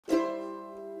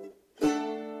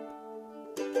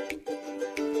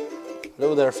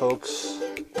Hello there folks,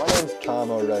 my name's Tom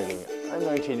O'Reilly. I'm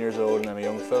 19 years old and I'm a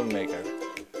young filmmaker.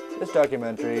 This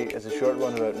documentary is a short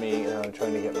one about me and how I'm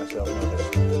trying to get myself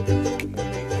noticed and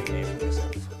make a big name for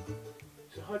myself.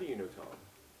 So how do you know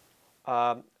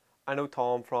Tom? I know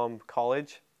Tom from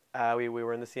college. We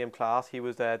were in the same class. He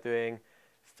was doing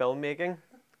filmmaking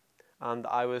and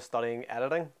I was studying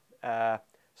editing.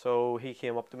 So he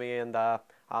came up to me and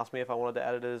asked me if I wanted to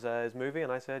edit his movie,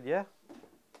 and I said yeah.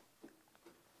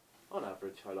 On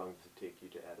average, how long does it take you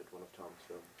to edit one of Tom's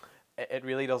films? It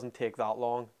really doesn't take that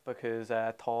long because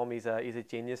Tom, he's a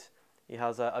genius. He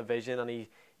has a vision and he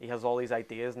has all these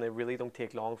ideas, and they really don't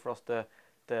take long for us to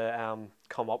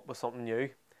come up with something new.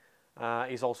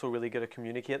 He's also really good at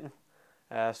communicating,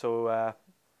 so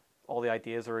all the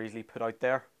ideas are easily put out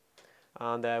there,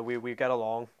 and we get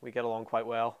along. We get along quite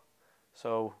well.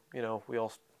 So you know, we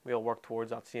all work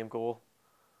towards that same goal.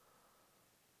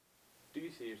 Do you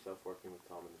see yourself working with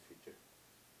Tom in the future?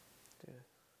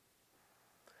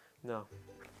 No.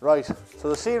 Right, so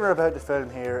the scene we're about to film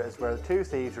here is where the two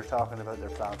thieves are talking about their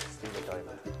plans to steal a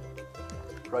diamond.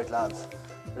 Right lads,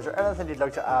 is there anything you'd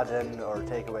like to add in or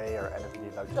take away, or anything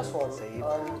you'd like to concede?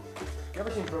 You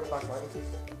ever seen Brokeback Mountain?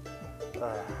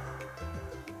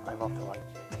 I'm up to my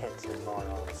tits and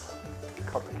morons.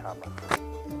 Cut the camera.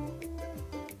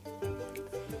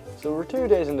 So we're 2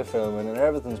 days into filming and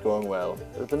everything's going well.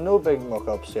 There's been no big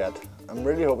muck-ups yet. I'm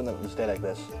really hoping that it'll stay like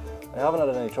this. I haven't had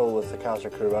any trouble with the cast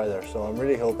or crew either, so I'm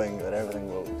really hoping that everything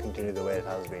will continue the way it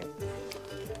has been.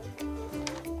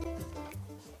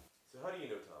 So how do you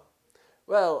know Tom?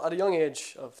 Well, at a young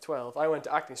age of 12, I went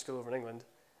to acting school over in England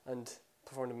and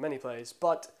performed in many plays.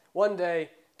 But one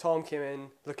day, Tom came in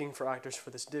looking for actors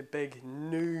for this big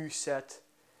new set,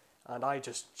 and I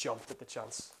just jumped at the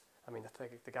chance. I mean, I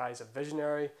think the guy's a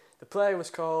visionary. The play was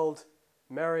called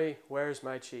Mary, Where's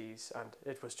My Cheese? And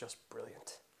it was just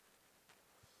brilliant.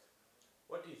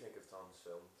 What do you think of Tom's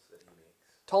films that he makes?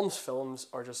 Tom's films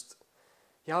are just,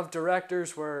 you have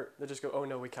directors where they just go, oh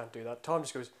no, we can't do that. Tom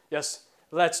just goes, yes,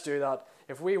 let's do that.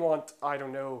 If we want, I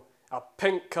don't know, a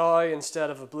pink cow instead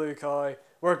of a blue cow,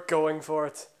 we're going for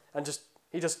it. And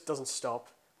he just doesn't stop.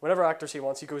 Whenever actors he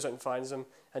wants, he goes out and finds them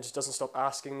and just doesn't stop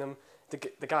asking them.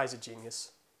 The guy's a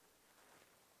genius.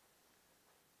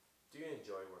 Do you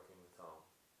enjoy working with Tom?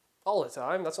 All the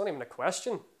time. That's not even a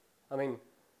question. I mean,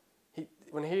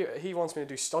 when he wants me to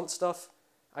do stunt stuff,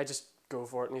 I just go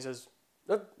for it, and he says,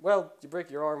 well, you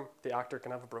break your arm, the actor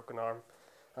can have a broken arm,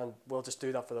 and we'll just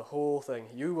do that for the whole thing.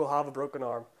 You will have a broken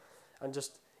arm. And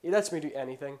just, he lets me do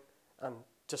anything, and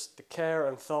just the care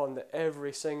and thought into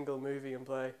every single movie and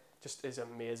play just is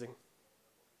amazing.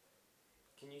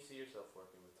 Can you see yourself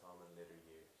working with Tom in later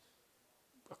years?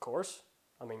 Of course.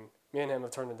 I mean, me and him have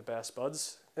turned into best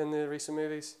buds in the recent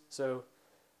movies, so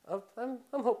I'm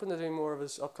hoping to do more of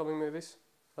his upcoming movies.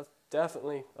 I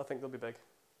think they'll be big.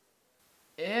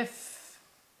 If,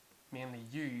 mainly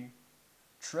you,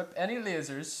 trip any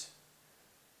lasers,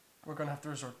 we're going to have to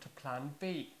resort to plan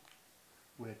B.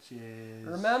 Which is...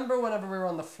 Remember whenever we were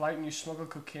on the flight and you smuggled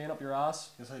cocaine up your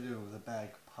ass? Yes, I do. The bag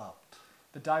popped.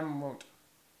 The diamond won't.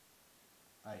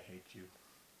 I hate you.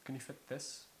 Can you fit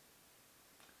this?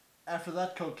 After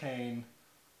that cocaine,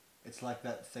 it's like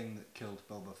that thing that killed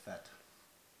Boba Fett.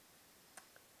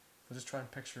 We'll just try and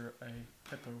picture a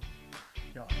hippo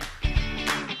yacht.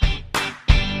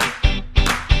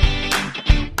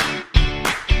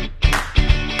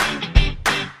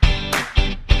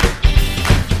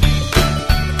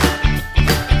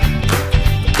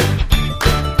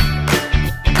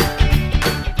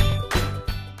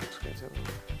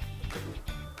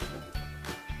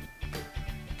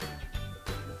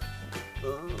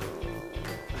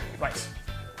 Right,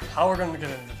 how we're going to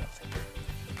get into the building?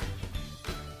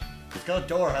 It's got a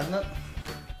door, hasn't it?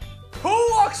 Who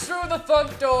walks through the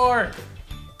front door?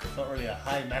 It's not really a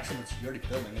high maximum security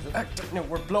building, is it? No,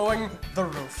 we're blowing the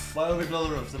roof. Why would we blow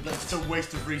the roof? It's a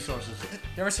waste of resources.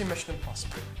 You ever seen Mission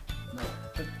Impossible? No.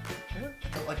 I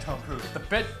don't like Tom Cruise. The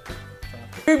bit...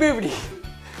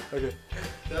 Okay.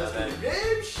 That's the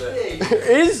game shit.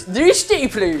 Is the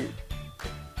stapler.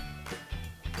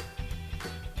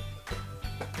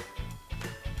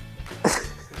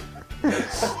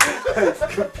 I've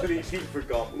completely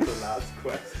forgotten the last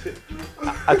question.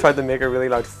 I tried to make a really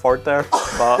loud fart there,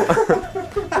 but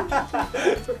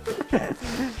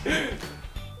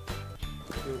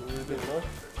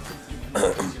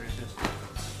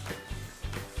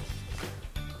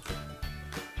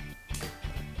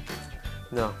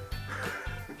no.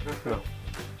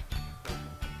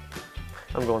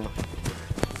 I'm going now.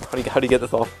 How do you get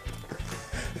this off?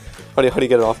 How do you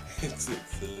get it off? It's a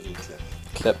little clip.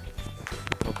 Clip.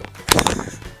 Okay.